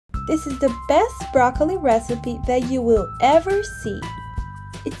This is the best broccoli recipe that you will ever see.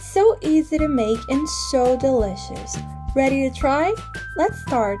 It's so easy to make and so delicious. Ready to try? Let's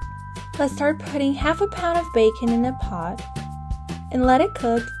start. Let's start putting half a pound of bacon in a pot and let it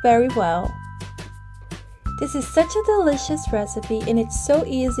cook very well. This is such a delicious recipe and it's so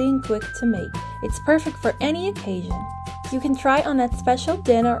easy and quick to make. It's perfect for any occasion. You can try on that special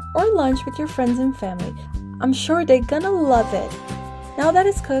dinner or lunch with your friends and family. I'm sure they're gonna love it. Now that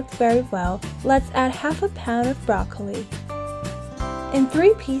it's cooked very well, let's add half a pound of broccoli and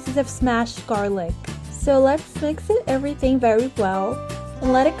 3 pieces of smashed garlic. So let's mix everything very well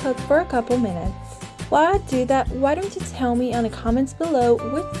and let it cook for a couple minutes. While I do that, why don't you tell me in the comments below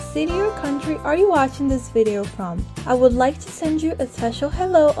which city or country are you watching this video from? I would like to send you a special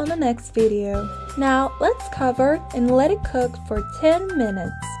hello on the next video. Now let's cover and let it cook for 10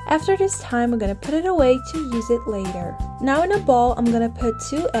 minutes. After this time, I'm gonna put it away to use it later. Now in a bowl, I'm gonna put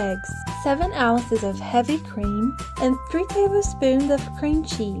 2 eggs, 7 ounces of heavy cream, and 3 tablespoons of cream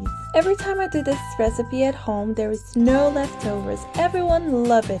cheese. Every time I do this recipe at home, there is no leftovers. Everyone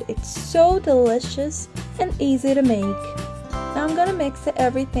loves it. It's so delicious and easy to make. Now I'm gonna mix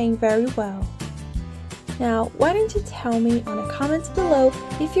everything very well. Now, why don't you tell me on the comments below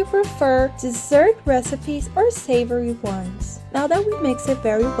if you prefer dessert recipes or savory ones. Now that we mix it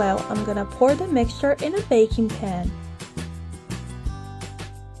very well, I'm gonna pour the mixture in a baking pan.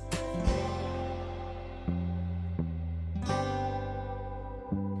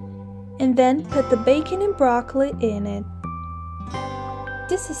 And then put the bacon and broccoli in it.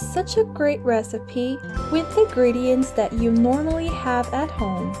 This is such a great recipe with ingredients that you normally have at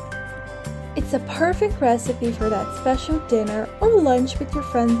home. It's a perfect recipe for that special dinner or lunch with your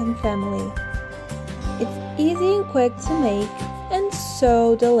friends and family. It's easy and quick to make and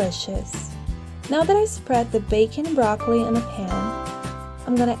so delicious. Now that I spread the bacon and broccoli in a pan,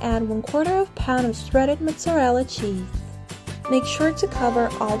 I'm gonna add 1/4 pound of shredded mozzarella cheese. Make sure to cover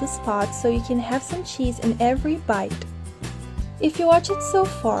all the spots so you can have some cheese in every bite. If you watched it so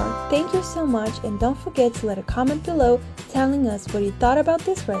far, thank you so much, and don't forget to let a comment below telling us what you thought about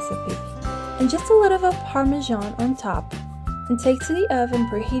this recipe. And just a little of Parmesan on top. And take to the oven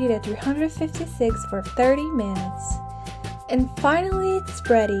preheated at 356 for 30 minutes. And finally it's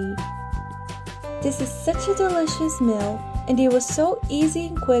ready. This is such a delicious meal and it was so easy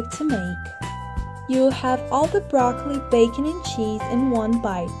and quick to make. You will have all the broccoli, bacon and cheese in one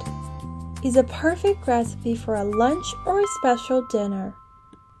bite. It's a perfect recipe for a lunch or a special dinner.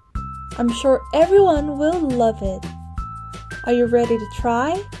 I'm sure everyone will love it. Are you ready to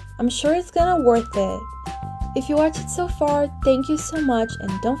try? I'm sure it's gonna worth it. If you watched it so far, thank you so much, and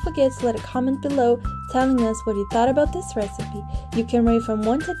don't forget to let a comment below telling us what you thought about this recipe. You can rate from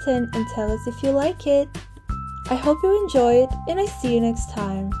 1 to 10 and tell us if you like it. I hope you enjoy it, and I see you next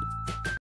time.